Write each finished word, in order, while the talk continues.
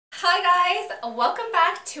Hi guys, welcome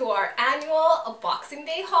back to our annual Boxing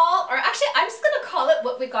Day haul, or actually I'm just gonna call it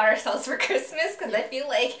what we got ourselves for Christmas because I feel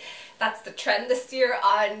like that's the trend this year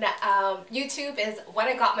on YouTube is what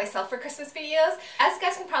I got myself for Christmas videos. As you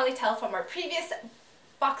guys can probably tell from our previous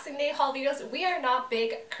Boxing Day haul videos, we are not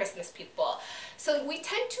big Christmas people, so we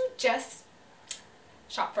tend to just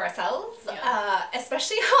shop for ourselves,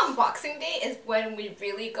 especially on Boxing Day is when we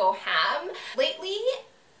really go ham. Lately,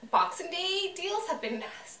 Boxing Day deals have been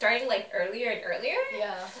starting like earlier and earlier.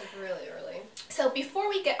 Yeah, like really early. So before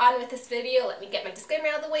we get on with this video, let me get my disclaimer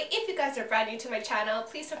out of the way. If you guys are brand new to my channel,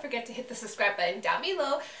 please don't forget to hit the subscribe button down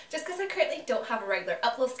below, just because I currently don't have a regular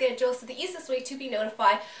upload schedule, so the easiest way to be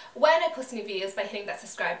notified when I post new videos by hitting that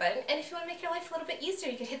subscribe button. And if you want to make your life a little bit easier,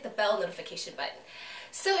 you can hit the bell notification button.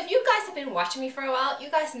 So if you guys have been watching me for a while, you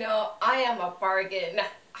guys know I am a bargain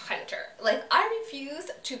hunter. Like, I refuse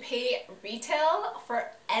to pay retail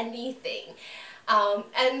for anything.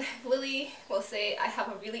 And Lily will say I have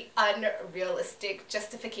a really unrealistic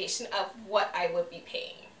justification of what I would be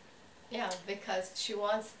paying. Yeah, because she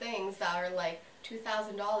wants things that are like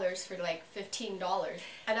 $2,000 for like $15,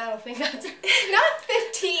 and I don't think that's not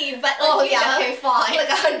 15, but like, oh yeah, okay, fine, like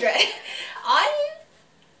 100. I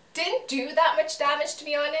didn't do that much damage, to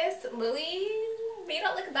be honest. Lily made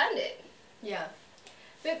out like a bandit. Yeah.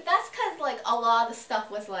 But that's because like a lot of the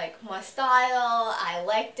stuff was like my style, I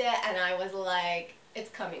liked it, and I was like,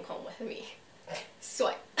 it's coming home with me.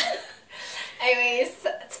 Swipe. Anyways,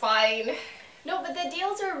 it's fine. No, but the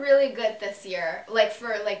deals are really good this year, like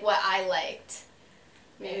for like what I liked.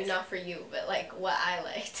 Maybe not for you, but like what I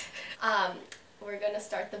liked. We're gonna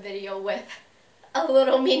start the video with a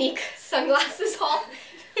little mini sunglasses haul,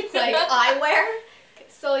 like eyewear.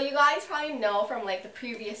 So you guys probably know from like the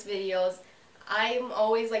previous videos, I'm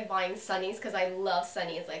always like buying sunnies because I love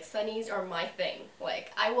sunnies. Like, sunnies are my thing.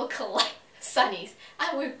 Like, I will collect sunnies.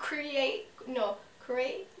 I would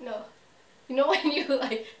you know when you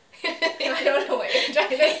like I don't know what you're trying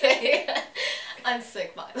to say. I'm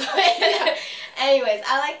sick, by the way. Yeah. Anyways,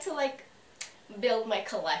 I like to like build my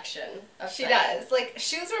collection of She sunnies. does. Like,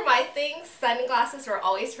 shoes were my thing, sunglasses were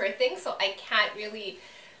always her thing, so I can't really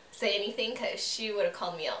say anything because she would have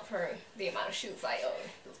called me out for the amount of shoes I own.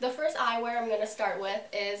 The first eyewear I'm going to start with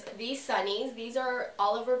is these sunnies. These are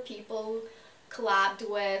Oliver People collabed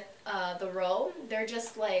with the Row. They're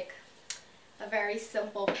just like a very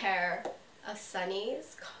simple pair of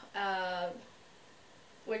sunnies,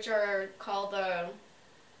 which are called the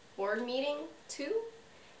Board Meeting 2,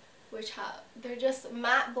 which they're just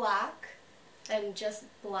matte black and just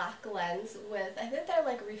black lens with, I think they're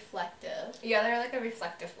like reflective. Yeah, they're like a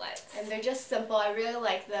reflective lens. And they're just simple. I really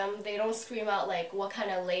like them. They don't scream out like what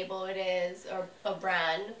kind of label it is or a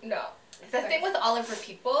brand. No. The thing with Oliver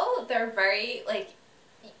People, they're very like,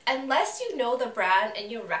 unless you know the brand and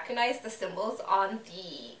you recognize the symbols on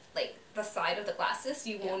the side of the glasses,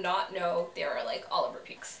 you will not know they're like Oliver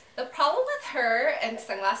Peoples. The problem with her and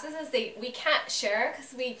sunglasses is we can't share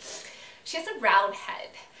because she has a round head.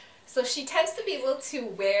 So she tends to be able to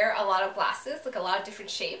wear a lot of glasses, like a lot of different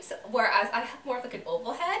shapes, whereas I have more of like an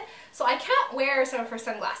oval head. So I can't wear some of her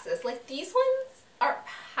sunglasses. Like, these ones are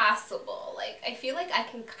passable. Like, I feel like I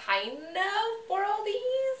can kind of borrow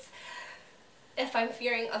these if I'm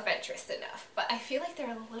feeling adventurous enough. But I feel like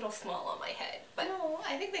they're a little small on my head. But no,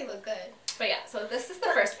 I think they look good. But yeah, so this is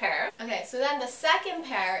the first pair. Okay, so then the second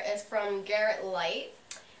pair is from Garrett Light.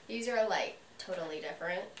 These are like totally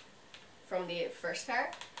different from the first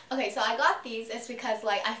pair. Okay, so I got these, it's because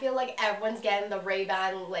like I feel like everyone's getting the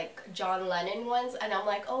Ray-Ban like John Lennon ones, and I'm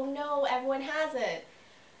like, oh no, everyone has it,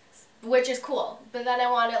 which is cool. But then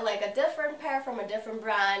I wanted like a different pair from a different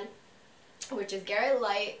brand, which is Garrett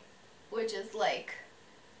Light, which is like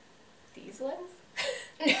these ones.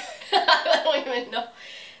 I don't even know.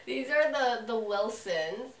 These are the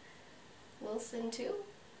Wilsons. Wilson 2?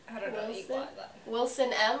 I don't know. Wilson?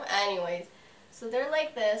 Wilson M. Anyways, so they're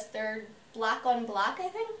like this. They're black on black, I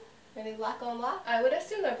think. Are they black on black? I would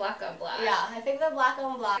assume they're black on black. Yeah, I think they're black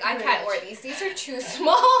on black. I can't wear these. These are too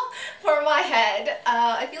small for my head.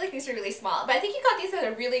 I feel like these are really small. But I think you got these at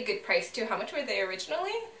a really good price too. How much were they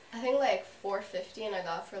originally? I think like $450, and I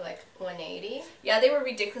got for like $180. Yeah, they were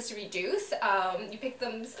ridiculously reduced. You picked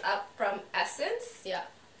them up from Essence. Yeah.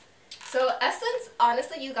 So Essence,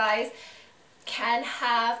 honestly, you guys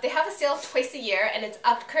they have a sale twice a year, and it's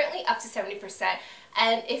currently up to 70%.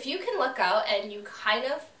 And if you can look out and you kind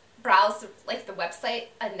of browse like the website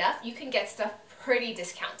enough, you can get stuff pretty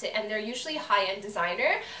discounted, and they're usually high-end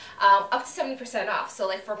designer, up to 70% off. So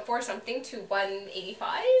like from $4 something to $185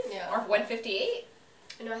 or $158.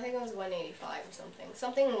 No, I think it was 185 or something.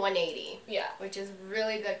 Something 180. Yeah. Which is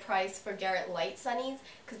really good price for Garrett Light sunnies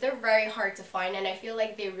because they're very hard to find, and I feel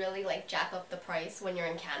like they really like jack up the price when you're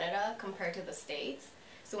in Canada compared to the States.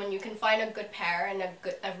 So when you can find a good pair and a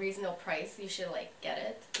reasonable price, you should like get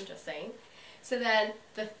it. I'm just saying. So then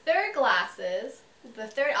the third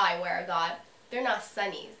eyewear I got, they're not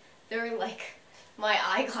sunnies. They're like my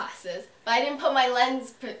eyeglasses, but I didn't put my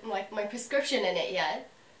lens, like my prescription in it yet.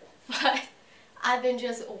 But I've been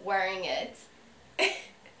just wearing it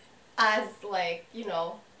as like, you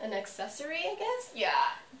know, an accessory, I guess.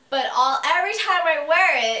 Yeah. But every time I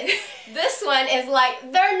wear it, this one is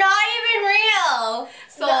like, they're not even real.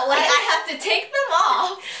 So No, like I have to take them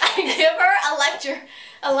off and give her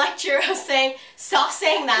a lecture of saying, stop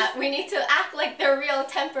saying that. We need to act like they're real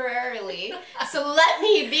temporarily. So let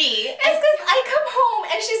me be. It's because I come home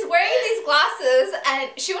and she's wearing these glasses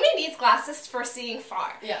and she only needs glasses for seeing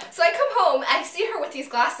far. Yeah. So I come home, I see her with these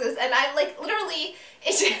glasses and I like literally,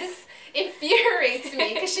 it just infuriates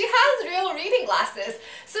me because she has real reading glasses.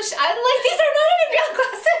 So I'm like, these are not even real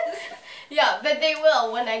glasses. Yeah, but they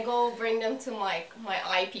will when I go bring them to my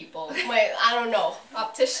eye people. I don't know.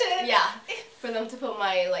 Optician? Yeah, for them to put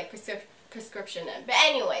my like prescription in. But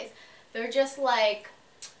anyways, they're just like,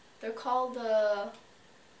 they're called the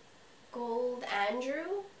Gold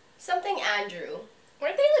Andrew? Something Andrew.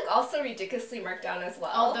 Weren't they like also ridiculously marked down as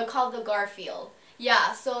well? Oh, they're called the Garfield.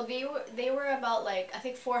 Yeah, so they were about like, I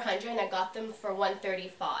think 400 and I got them for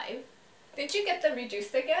 135. Did you get the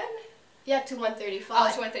reduced again? Yeah, to 135.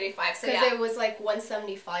 Oh, to 135, so because yeah. it was like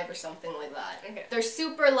 175 or something like that. Okay. They're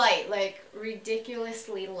super light, like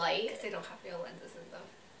ridiculously light. Because they don't have real lenses in them.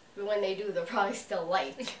 But when they do, they're probably still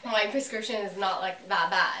light. My prescription is not like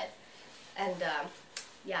that bad. And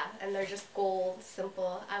yeah, and they're just gold,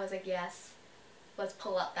 simple. I was like, yes, let's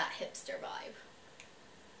pull up that hipster vibe.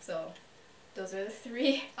 So those are the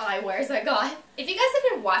 3 eyewears I got. If you guys have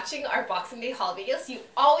been watching our Boxing Day haul videos, you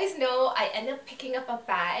always know I end up picking up a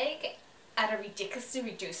bag at a ridiculously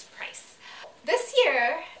reduced price. This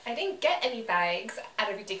year, I didn't get any bags at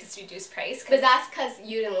a ridiculously reduced price. But that's because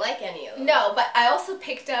you didn't like any of them. No, but I also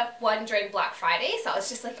picked up one during Black Friday, so I was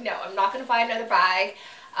just like, no, I'm not going to buy another bag.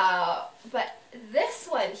 But this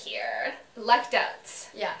one here, lucked out.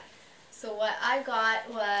 Yeah. So what I got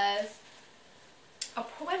was a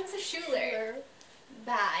Provenza Schuler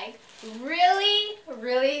bag. Really,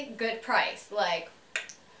 really good price. Like,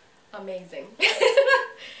 amazing.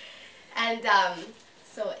 And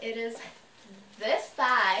so it is this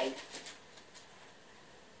bag,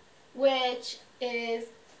 which is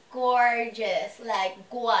gorgeous, like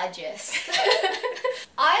gorgeous.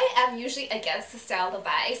 I am usually against the style of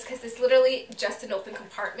bags because it's literally just an open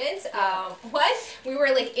compartment. We were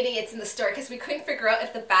like idiots in the store because we couldn't figure out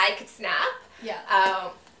if the bag could snap.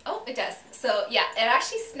 Yeah. Oh, it does. So yeah, it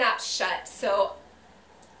actually snaps shut. So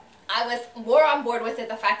I was more on board with it,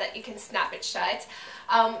 the fact that you can snap it shut.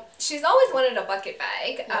 She's always wanted a bucket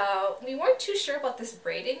bag. We weren't too sure about this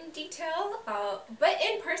braiding detail, but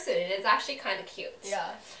in person it is actually kind of cute.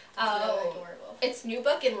 Yeah. Really adorable. It's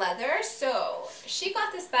nubuck in leather, so she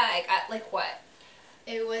got this bag at like what?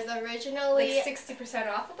 It was originally like 60%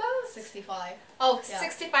 off about? 65. Oh, yeah.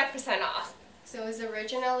 65% off. So it was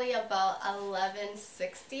originally about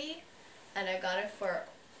 $11.60 and I got it for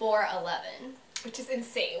 $4.11. Which is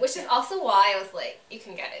insane, which is also why I was like, you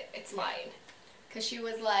can get it, it's fine. Because she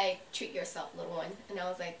was like, treat yourself, little one. And I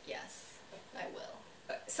was like, yes, I will.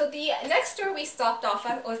 So the next store we stopped off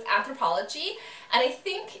at was Anthropologie, and I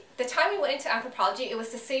think the time we went into Anthropologie, it was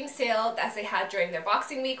the same sale as they had during their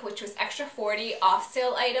Boxing Week, which was extra 40 off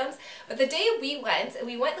sale items. But the day we went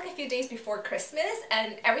like a few days before Christmas,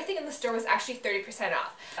 and everything in the store was actually 30%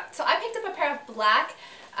 off. So I picked up a pair of black,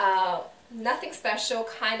 nothing special,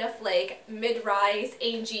 kind of like mid-rise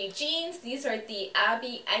A&G jeans. These are the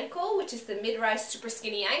Abby ankle, which is the mid-rise super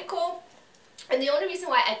skinny ankle. And the only reason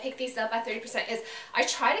why I picked these up at 30% is I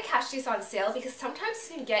try to catch these on sale because sometimes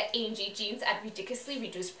you can get A&G jeans at ridiculously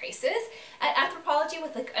reduced prices. At Anthropologie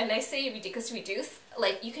with like a nice say ridiculously reduced,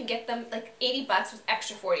 like you can get them like 80 bucks with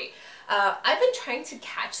extra 40. I've been trying to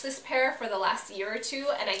catch this pair for the last year or two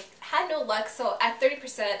and I had no luck, so at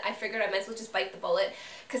 30% I figured I might as well just bite the bullet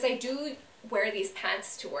because I do wear these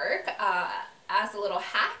pants to work as a little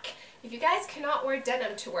hack. If you guys cannot wear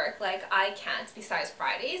denim to work like I can't besides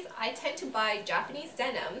Fridays, I tend to buy Japanese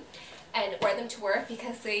denim and wear them to work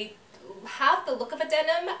because they have the look of a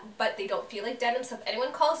denim but they don't feel like denim, so if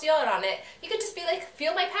anyone calls you out on it, you could just be like,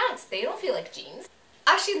 feel my pants, they don't feel like jeans.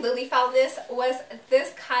 actually Lily found this, was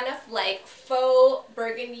this kind of like faux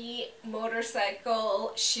burgundy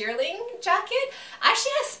motorcycle shearling jacket. I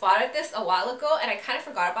actually had spotted this a while ago and I kind of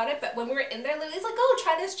forgot about it, but when we were in there, Lily's like, oh,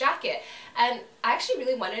 try this jacket. And I actually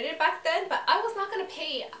really wanted it back then, but I was not going to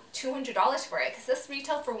pay $200 for it because this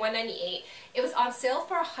retailed for $198. It was on sale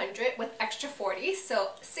for $100 with extra 40, so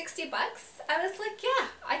 $60. I was like, yeah,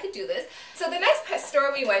 I could do this. So the next pet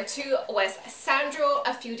store we went to was Sandro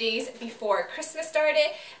a few days before Christmas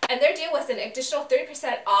started, and their deal was an additional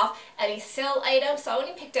 30% off any sale item, so I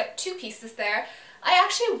only picked up 2 pieces there. I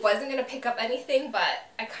actually wasn't going to pick up anything, but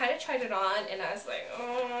I kind of tried it on and I was like,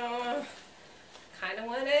 oh, kind of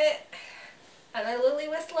want it. And then Lily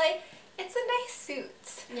was like, it's a nice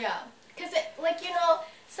suit. Yeah, because like, you know,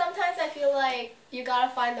 sometimes I feel like you gotta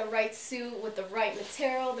find the right suit with the right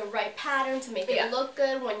material, the right pattern to make it look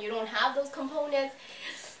good when you don't have those components.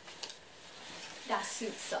 That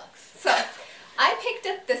suit sucks. So I picked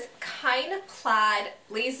up this kind of plaid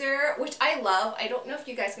blazer, which I love. I don't know if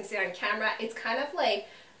you guys can see it on camera. It's kind of like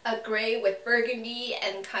a gray with burgundy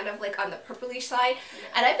and kind of like on the purplish side.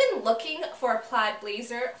 And I've been looking for a plaid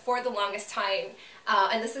blazer for the longest time.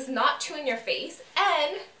 And this is not too in your face.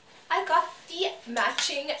 And I got the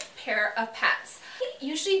matching pair of pants. I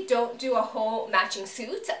usually don't do a whole matching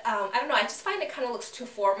suit. I don't know, I just find it kind of looks too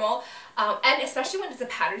formal. And especially when it's a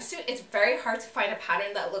pattern suit, it's very hard to find a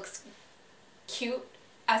pattern that looks cute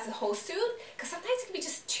as a whole suit, because sometimes it can be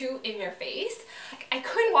just too in your face. I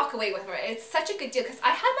couldn't walk away with it. It's such a good deal because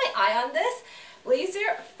I had my eye on this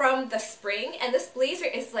blazer from the spring, and this blazer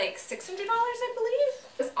is like $600, I believe.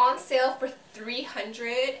 It was on sale for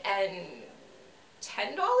 $310,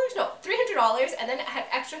 no, $300, and then it had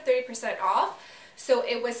extra 30% off, so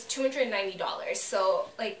it was $290. So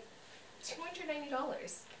like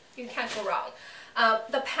 $290, you can't go wrong.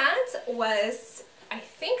 The pants was, I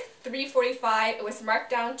think, $345. It was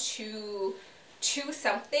marked down to $2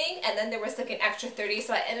 something, and then there was like an extra 30,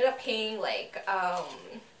 so I ended up paying like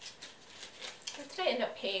what did I end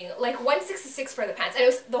up paying? Like $166 for the pants. And it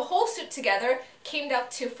was the whole suit together came down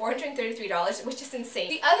to $433, which is insane.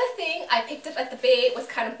 The other thing I picked up at the Bay was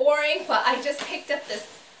kind of boring, but I just picked up this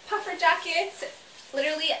puffer jacket.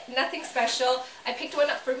 Literally nothing special. I picked one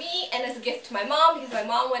up for me and as a gift to my mom because my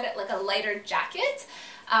mom wanted like a lighter jacket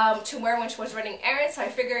to wear when she was running errands, so I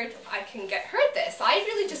figured I can get her this. So I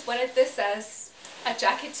really just wanted this as a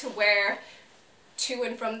jacket to wear to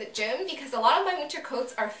and from the gym because a lot of my winter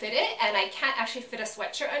coats are fitted and I can't actually fit a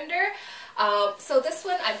sweatshirt under. So this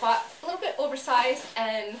one I bought a little bit oversized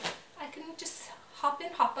and I can just hop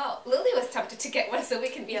in, hop out. Lily was tempted to get one so we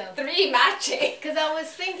can be 3 matching. Because I was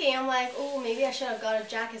thinking, I'm like, oh, maybe I should have got a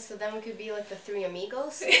jacket so then we could be like the 3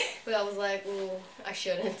 amigos. But I was like, oh, I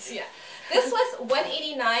shouldn't. Yeah. This was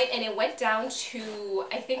 $189 and it went down to,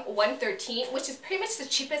 I think, $113, which is pretty much the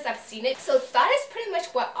cheapest I've seen it. So that is pretty much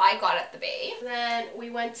what I got at the Bay. Then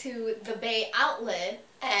we went to the Bay outlet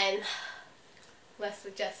and let's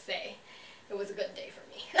just say it was a good day for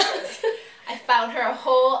me. I found her a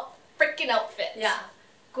whole freaking outfit. Yeah.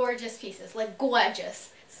 Gorgeous pieces. Like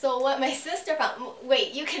gorgeous. So what my sister found...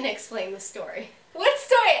 Wait, you can explain the story. What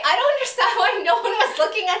story? I don't understand why no one was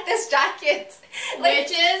looking at this jacket. Like,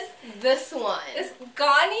 which is this one. This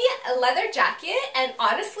Gani leather jacket, and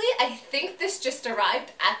honestly, I think this just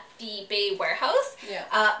arrived at the Bay warehouse.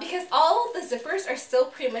 Yeah. Because all the zippers are still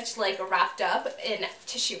pretty much like wrapped up in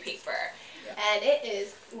tissue paper. And it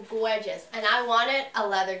is gorgeous. And I wanted a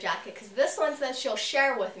leather jacket because this one says she'll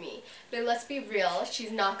share with me. But let's be real,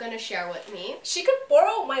 she's not going to share with me. She could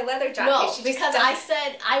borrow my leather jacket. No, because I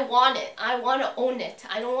said I want it. I want to own it.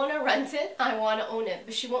 I don't want to rent it. I want to own it.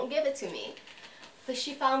 But she won't give it to me. But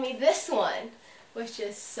she found me this one, which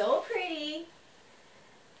is so pretty.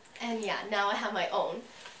 And yeah, now I have my own.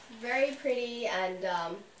 Very pretty and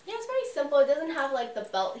yeah, it's very simple. It doesn't have like the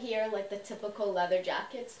belt here like the typical leather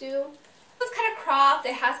jackets do. It's kind of cropped.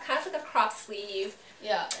 It has kind of like a crop sleeve.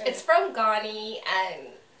 Yeah. It's from Gani and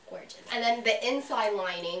gorgeous. And then the inside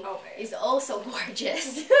lining is also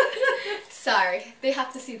gorgeous. Sorry, they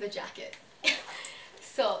have to see the jacket.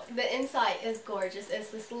 So the inside is gorgeous. It's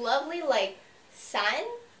this lovely like sand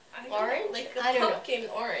orange, like a pumpkin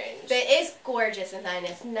orange. But it is gorgeous inside.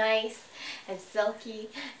 It's nice and silky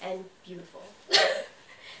and beautiful.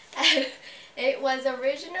 And it was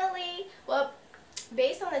originally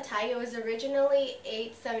based on the tag, it was originally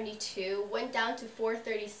 $872, went down to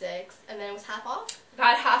 $436, and then it was half off?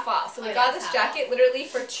 Got half off. So we got this jacket literally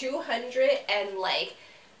for $215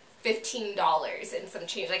 and some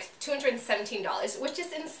change, like $217, which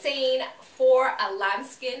is insane for a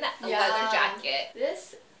lambskin leather jacket.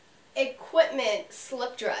 This equipment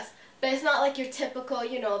slip dress, but it's not like your typical,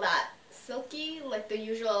 you know, that silky, like the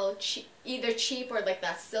usual either cheap or like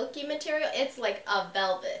that silky material. It's like a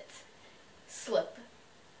velvet slip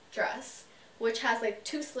dress, which has like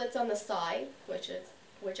 2 slits on the side, which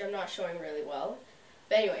I'm not showing really well.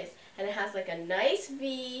 But anyways, and it has like a nice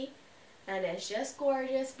V, and it's just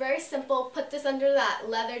gorgeous. Very simple. Put this under that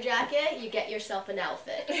leather jacket, you get yourself an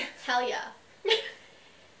outfit. Hell yeah.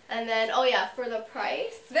 And then, oh yeah, for the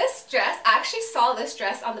price. This dress, I actually saw this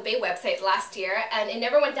dress on the Bay website last year, and it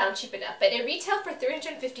never went down cheap enough. But it retailed for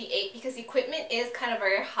 $358 because Equipment is kind of a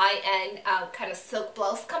very high-end kind of silk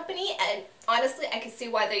blouse company, and honestly, I can see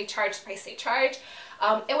why they charge the price they charge.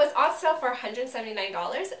 It was on sale for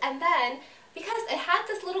 $179, and then because it had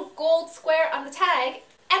this little gold square on the tag,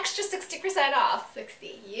 extra 60% off.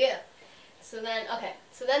 60, yeah. So then, okay,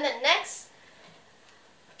 so then the next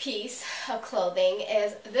piece of clothing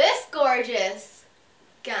is this gorgeous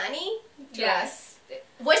Ghani dress,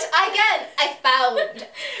 which again I found,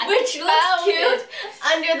 which looks cute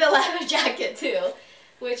under the leather jacket too,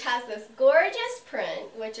 which has this gorgeous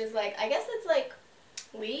print, which is like, I guess it's like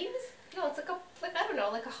leaves. No, it's like I don't know,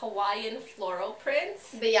 like a Hawaiian floral print.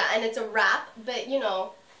 But yeah, and it's a wrap. But you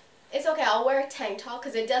know, it's okay. I'll wear a tank top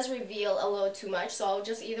because it does reveal a little too much. So I'll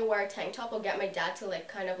just either wear a tank top or get my dad to like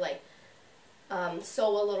kind of like sew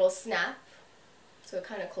a little snap, so it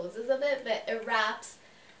kind of closes a bit, but it wraps,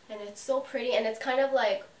 and it's so pretty, and it's kind of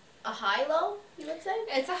like a high-low, you would say?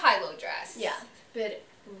 It's a high-low dress. Yeah, but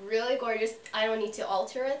really gorgeous. I don't need to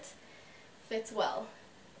alter it. Fits well,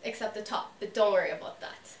 except the top, but don't worry about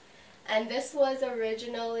that. And this was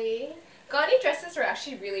originally... Ghani dresses are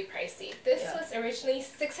actually really pricey. This was originally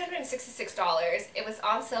 $666. It was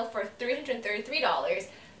on sale for $333.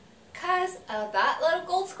 Because of that little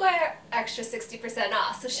gold square, extra 60%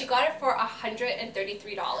 off. So she got it for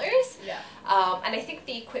 $133. Yeah. And I think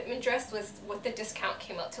the Equipment dress was, with the discount,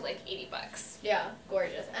 came out to like $80. Yeah,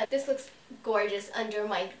 gorgeous. And this looks gorgeous under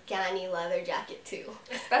my Ghani leather jacket too.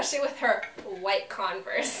 Especially with her white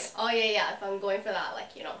Converse. Oh yeah, yeah, if I'm going for that,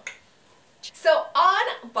 like, you know. So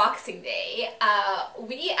on Boxing Day,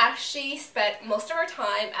 we actually spent most of our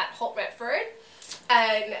time at Holt Renfrew,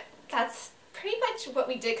 and that's pretty much what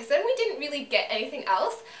we did, because then we didn't really get anything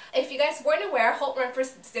else. If you guys weren't aware, Holt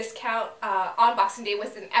Renfrew's discount on Boxing Day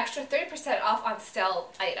was an extra 30% off on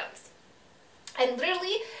sale items. And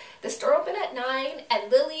literally, the store opened at 9,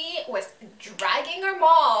 and Lily was dragging our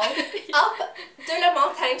mall up de la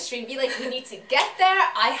Montagne Street, be like, we need to get there,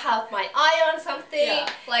 I have my eye on something. Yeah.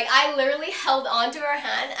 Like, I literally held onto her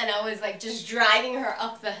hand, and I was like, just dragging her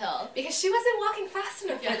up the hill. Because she wasn't walking fast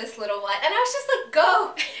enough for this little one, and I was just like,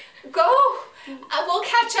 go, go, we'll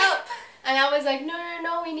catch up. And I was like, no, no,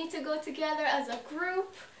 no, we need to go together as a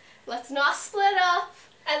group, let's not split up.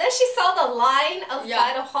 And then she saw the line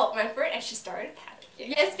outside of Holt Renfrew, and she started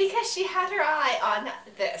panicking. It's because she had her eye on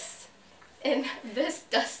this. In this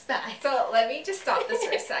dust bag. So let me just stop this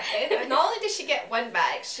for a second. And not only did she get 1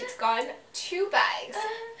 bag, she's gotten 2 bags.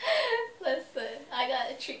 Listen, I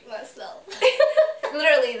gotta treat myself.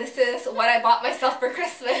 Literally, this is what I bought myself for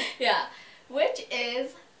Christmas. Yeah. Which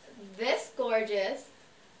is this gorgeous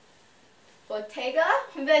Bottega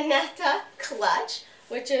Veneta clutch,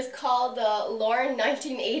 which is called the Lauren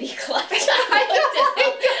 1980 clutch.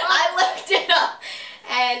 I looked it up.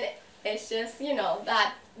 And it's just, you know,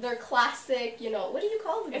 that they're classic, you know, what do you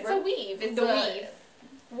call them? It's a weave. It's the weave.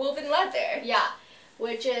 Woven leather. Yeah.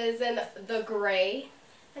 Which is in the gray.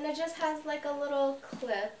 And it just has like a little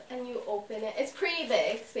clip, and you open it. It's pretty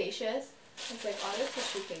big, spacious. It's like all the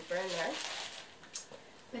tissue paper in there.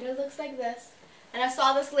 But it looks like this. And I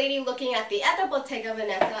saw this lady looking at the other Bottega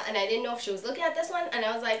Veneta, and I didn't know if she was looking at this one, and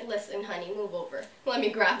I was like, listen, honey, move over. Let me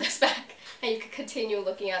grab this bag, and you can continue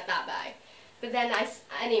looking at that bag. But then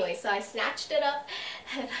anyway, so I snatched it up,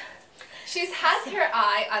 and she's had her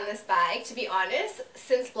eye on this bag, to be honest,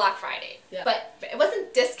 since Black Friday. Yeah. But it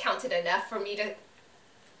wasn't discounted enough for me to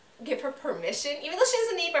give her permission, even though she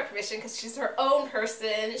doesn't need my permission because she's her own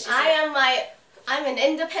person. I'm an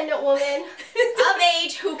independent woman of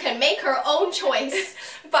age who can make her own choice.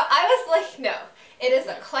 But I was like, no, it is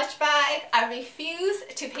a clutch bag. I refuse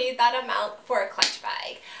to pay that amount for a clutch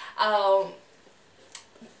bag.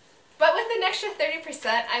 But with an extra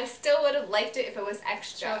 30%, I still would have liked it if it was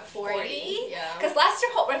extra 40. Yeah. Because last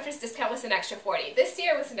year Holt Renfrew's discount was an extra 40. This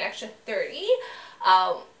year was an extra 30.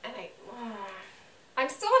 And I'm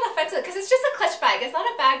still on the fence with it because it's just a clutch bag. It's not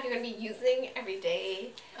a bag you're going to be using every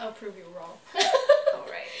day. I'll prove you wrong.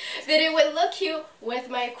 Alright. But it would look cute with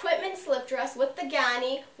my Equipment slip dress, with the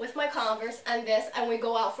Ghani, with my Converse, and this, and we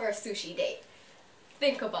go out for a sushi date.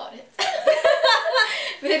 Think about it.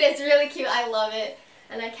 But it's really cute. I love it.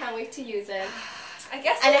 And I can't wait to use it. I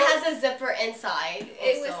guess. And it has a zipper inside.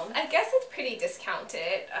 I guess it's pretty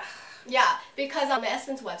discounted. Ugh. Yeah, because on the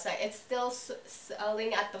Essence website, it's still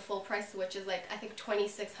selling at the full price, which is like I think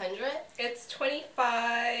 $2,600. It's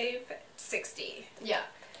 $2,560. Yeah,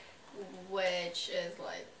 which is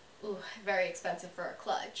like very expensive for a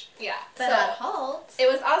clutch. Yeah, but so at Halt, it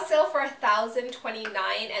was on sale for $1,029,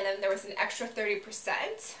 and then there was an extra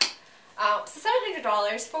 30%. So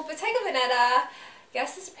 $700 for Bottega Veneta.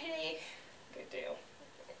 Yes, it's a pretty good deal.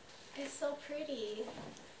 It's so pretty.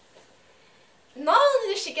 Not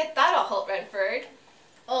only did she get that at Holt Renford.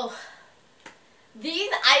 Oh, these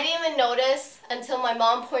I didn't even notice until my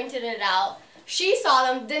mom pointed it out. She saw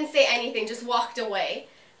them, didn't say anything, just walked away.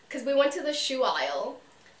 Because we went to the shoe aisle.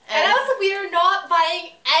 And I was like, we are not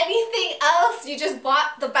buying anything else. You just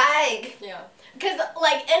bought the bag. Yeah. Because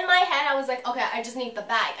like in my head I was like, okay, I just need the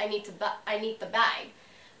bag. I need the bag.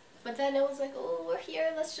 But then it was like, oh, we're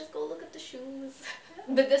here. Let's just go look at the shoes.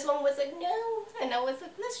 But this one was like, no. And I was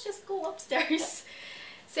like, let's just go upstairs.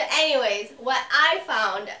 So anyways, what I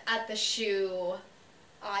found at the shoe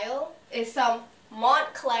aisle is some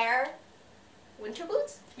Montclair winter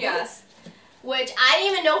boots. Yes. Which I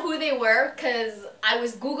didn't even know who they were because I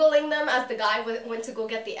was Googling them as the guy went to go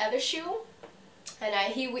get the other shoe. And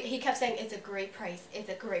he kept saying, it's a great price. It's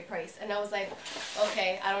a great price. And I was like,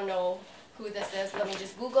 okay, I don't know who this is, let me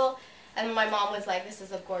just Google. And then my mom was like, this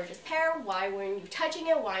is a gorgeous pair, why weren't you touching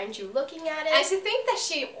it, why aren't you looking at it? And to think that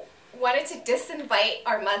she wanted to disinvite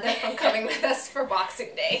our mother from coming with us for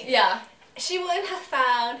Boxing Day. Yeah. She wouldn't have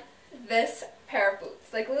found this pair of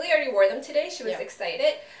boots. Like, Lily already wore them today, she was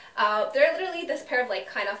excited. They're literally this pair of like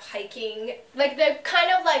kind of hiking. Like they're kind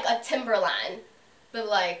of like a Timberland, but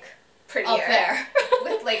like prettier. Up there.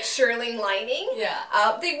 With like shearling lining.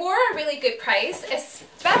 Yeah. They were a really good price,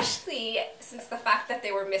 especially since the fact that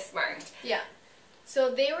they were mismarked. Yeah.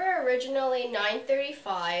 So they were originally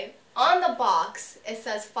 $9.35. On the box it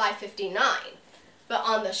says $5.59, but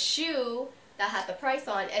on the shoe that had the price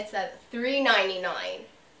on it said $3.99.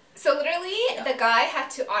 So literally, the guy had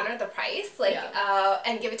to honor the price, like,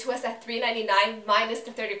 and give it to us at $3.99 minus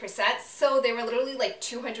the 30%. So they were literally like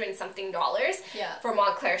 $200 and something for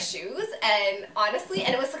Montclair shoes. And honestly,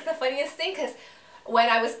 and it was like the funniest thing because when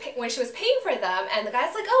she was paying for them, and the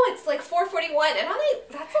guy's like, "Oh, it's like $4.41," and I'm like,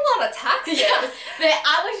 "That's a lot of taxes." Yeah. But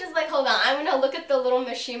I was just like, "Hold on, I'm gonna look at the little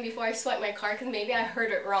machine before I swipe my card because maybe I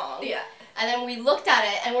heard it wrong." Yeah. And then we looked at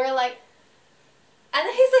it, and we're like. And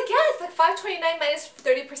then he's like, yeah, it's like $5.29 minus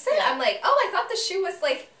 30%. Yeah. I'm like, oh, I thought the shoe was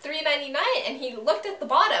like $3.99. And he looked at the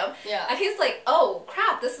bottom. Yeah. And he's like, oh,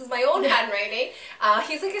 crap, this is my own handwriting.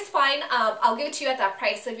 He's like, it's fine. I'll give it to you at that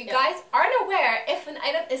price. So if you guys aren't aware, if an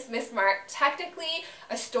item is mismarked, technically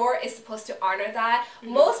a store is supposed to honor that.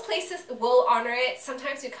 Most places will honor it.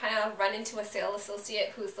 Sometimes you kind of run into a sales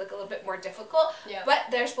associate who's like a little bit more difficult. Yeah. But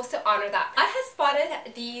they're supposed to honor that. I had spotted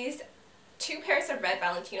these 2 pairs of red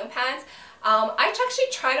Valentino pants. I actually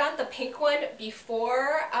tried on the pink one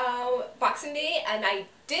before Boxing Day, and I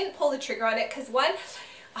didn't pull the trigger on it because one,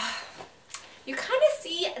 you kind of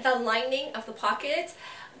see the lining of the pockets,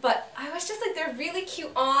 but I was just like, they're really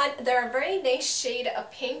cute on. They're a very nice shade of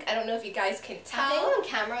pink. I don't know if you guys can tell. I think on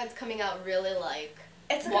camera it's coming out really like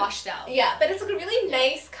it's washed out. Yeah, but it's like a really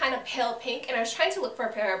nice kind of pale pink, and I was trying to look for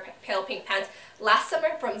a pair of pale pink pants last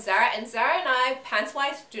summer from Zara, and Zara and I,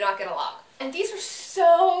 pants-wise, do not get along. And these were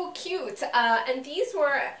so cute, and these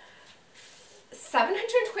were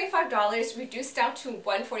 $725 reduced down to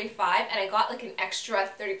 $145, and I got like an extra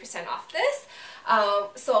 30% off this.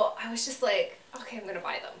 So I was just like, okay, I'm gonna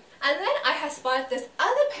buy them. And then I had spotted this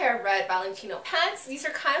other pair of red Valentino pants. These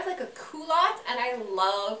are kind of like a culotte, and I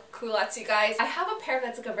love culottes, you guys. I have a pair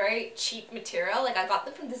that's like a very cheap material. Like I got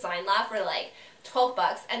them from Design Lab for like 12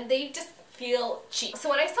 bucks, and they just feel cheap. So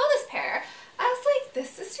when I saw this pair, I was like,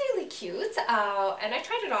 this is really cute, and I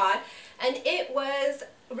tried it on, and it was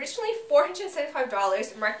originally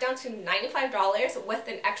 $475, marked down to $95 with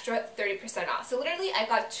an extra 30% off. So literally, I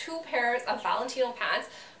got 2 pairs of Valentino pants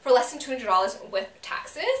for less than $200 with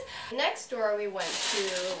taxes. The next store we went to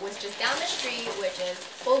was just down the street, which is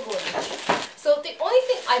Ogilvy's. So the only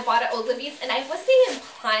thing I bought at Ogilvy's, and I wasn't even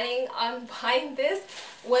planning on buying this,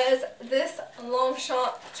 was this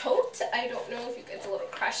Longchamp tote. I don't know if it's a little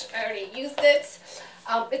crushed. I already used it.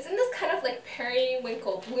 It's in this kind of like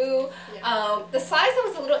periwinkle blue. The size I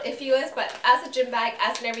was a little iffy with, but as a gym bag,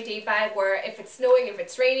 as an everyday bag, where if it's snowing, if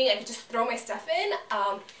it's raining, I can just throw my stuff in.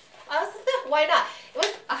 I was like, why not? It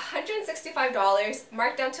was $165,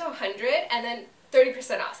 marked down to $100, and then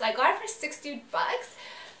 30% off. So I got it for 60 bucks,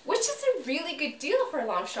 which is a really good deal for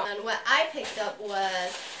Longchamp. And what I picked up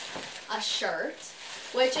was a shirt.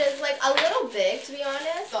 which is like a little big to be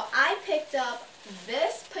honest. So I picked up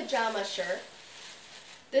this pajama shirt,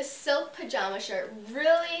 this silk pajama shirt,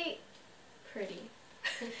 really pretty,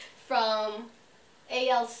 from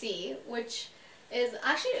ALC, which is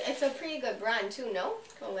actually, it's a pretty good brand too, no?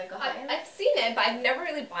 Oh, like a high-end? I've seen it, but I've never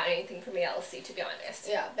really bought anything from ALC, to be honest.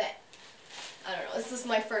 Yeah, but I don't know, this is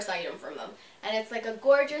my first item from them. And it's like a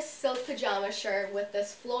gorgeous silk pajama shirt with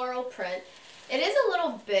this floral print. It is a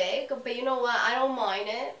little big, but you know what, I don't mind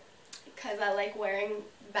it because I like wearing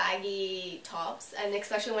baggy tops, and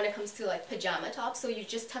especially when it comes to like pajama tops. So you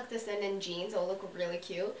just tuck this in jeans, it'll look really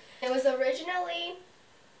cute. It was originally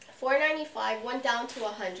 $4.95, went down to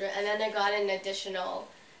 $100, and then I got an additional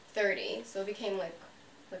 $30, so it became like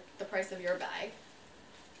the price of your bag.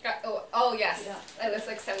 Oh yes, yeah. It was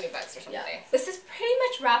like $70 or something. Yeah. This is pretty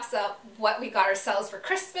much wraps up what we got ourselves for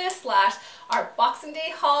Christmas / our Boxing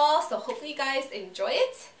Day haul. So hopefully you guys enjoy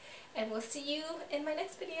it, and we'll see you in my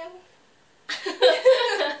next video.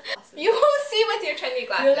 You won't see with your trendy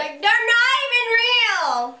glasses. You're like, they're not even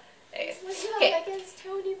real. Okay. Megan's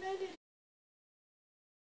Tony